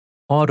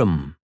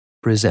Autumn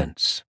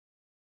presents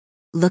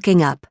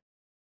Looking Up,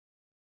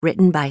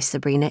 written by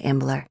Sabrina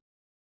Imbler.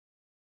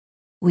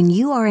 When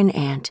you are an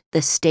ant,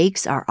 the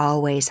stakes are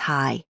always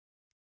high.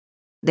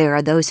 There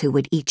are those who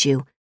would eat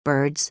you,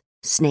 birds,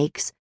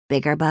 snakes,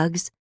 bigger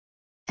bugs,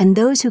 and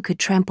those who could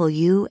trample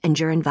you and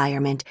your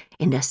environment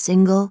in a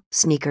single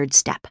sneakered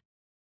step.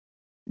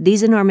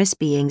 These enormous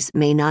beings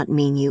may not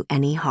mean you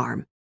any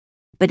harm,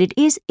 but it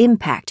is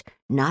impact,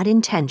 not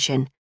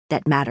intention,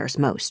 that matters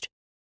most.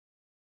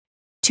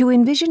 To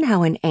envision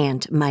how an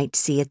ant might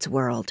see its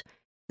world,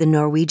 the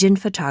Norwegian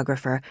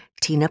photographer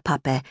Tina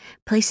Pape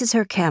places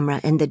her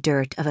camera in the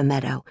dirt of a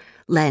meadow,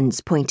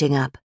 lens pointing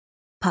up.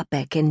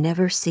 Pape can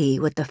never see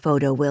what the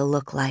photo will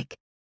look like.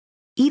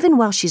 Even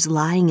while she's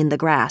lying in the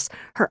grass,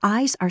 her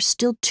eyes are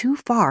still too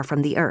far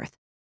from the earth.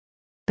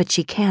 But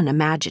she can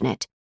imagine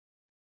it.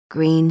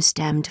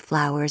 Green-stemmed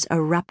flowers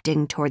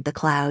erupting toward the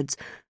clouds,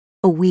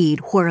 a weed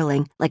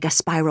whirling like a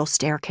spiral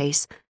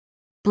staircase,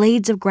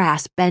 blades of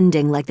grass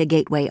bending like the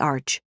gateway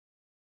arch.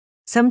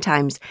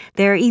 Sometimes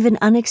there are even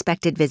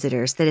unexpected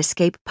visitors that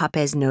escape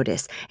Pape's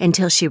notice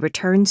until she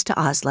returns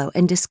to Oslo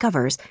and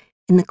discovers,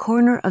 in the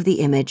corner of the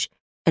image,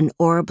 an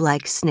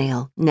orb-like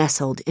snail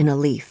nestled in a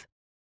leaf.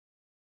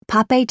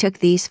 Pape took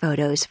these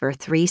photos for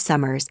 3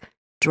 summers,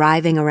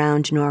 driving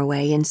around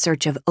Norway in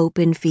search of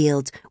open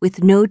fields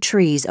with no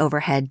trees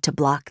overhead to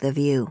block the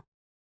view.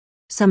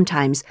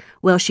 Sometimes,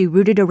 while she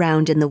rooted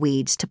around in the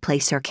weeds to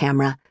place her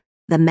camera,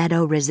 the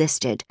meadow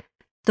resisted.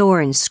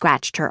 Thorns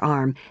scratched her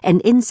arm, and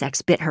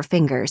insects bit her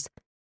fingers.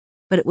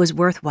 But it was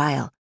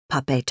worthwhile,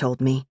 Pape told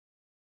me.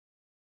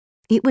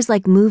 It was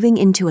like moving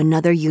into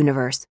another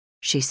universe,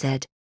 she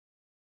said.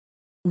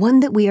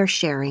 One that we are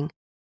sharing,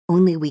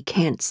 only we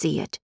can't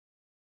see it.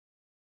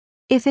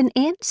 If an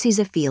ant sees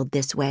a field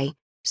this way,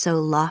 so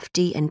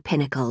lofty and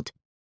pinnacled,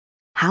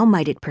 how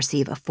might it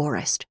perceive a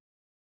forest?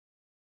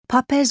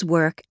 Pape's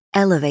work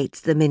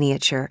elevates the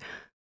miniature,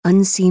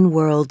 unseen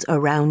worlds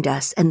around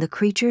us and the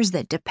creatures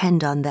that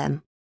depend on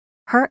them.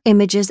 Her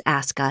images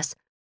ask us,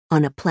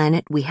 on a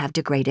planet we have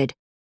degraded,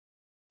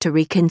 to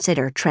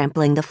reconsider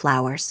trampling the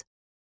flowers.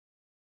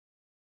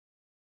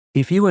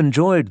 If you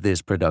enjoyed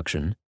this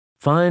production,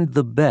 find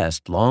the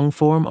best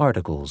long-form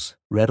articles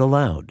read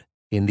aloud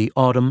in the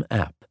Autumn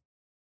app,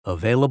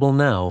 available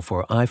now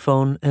for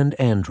iPhone and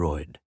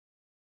Android.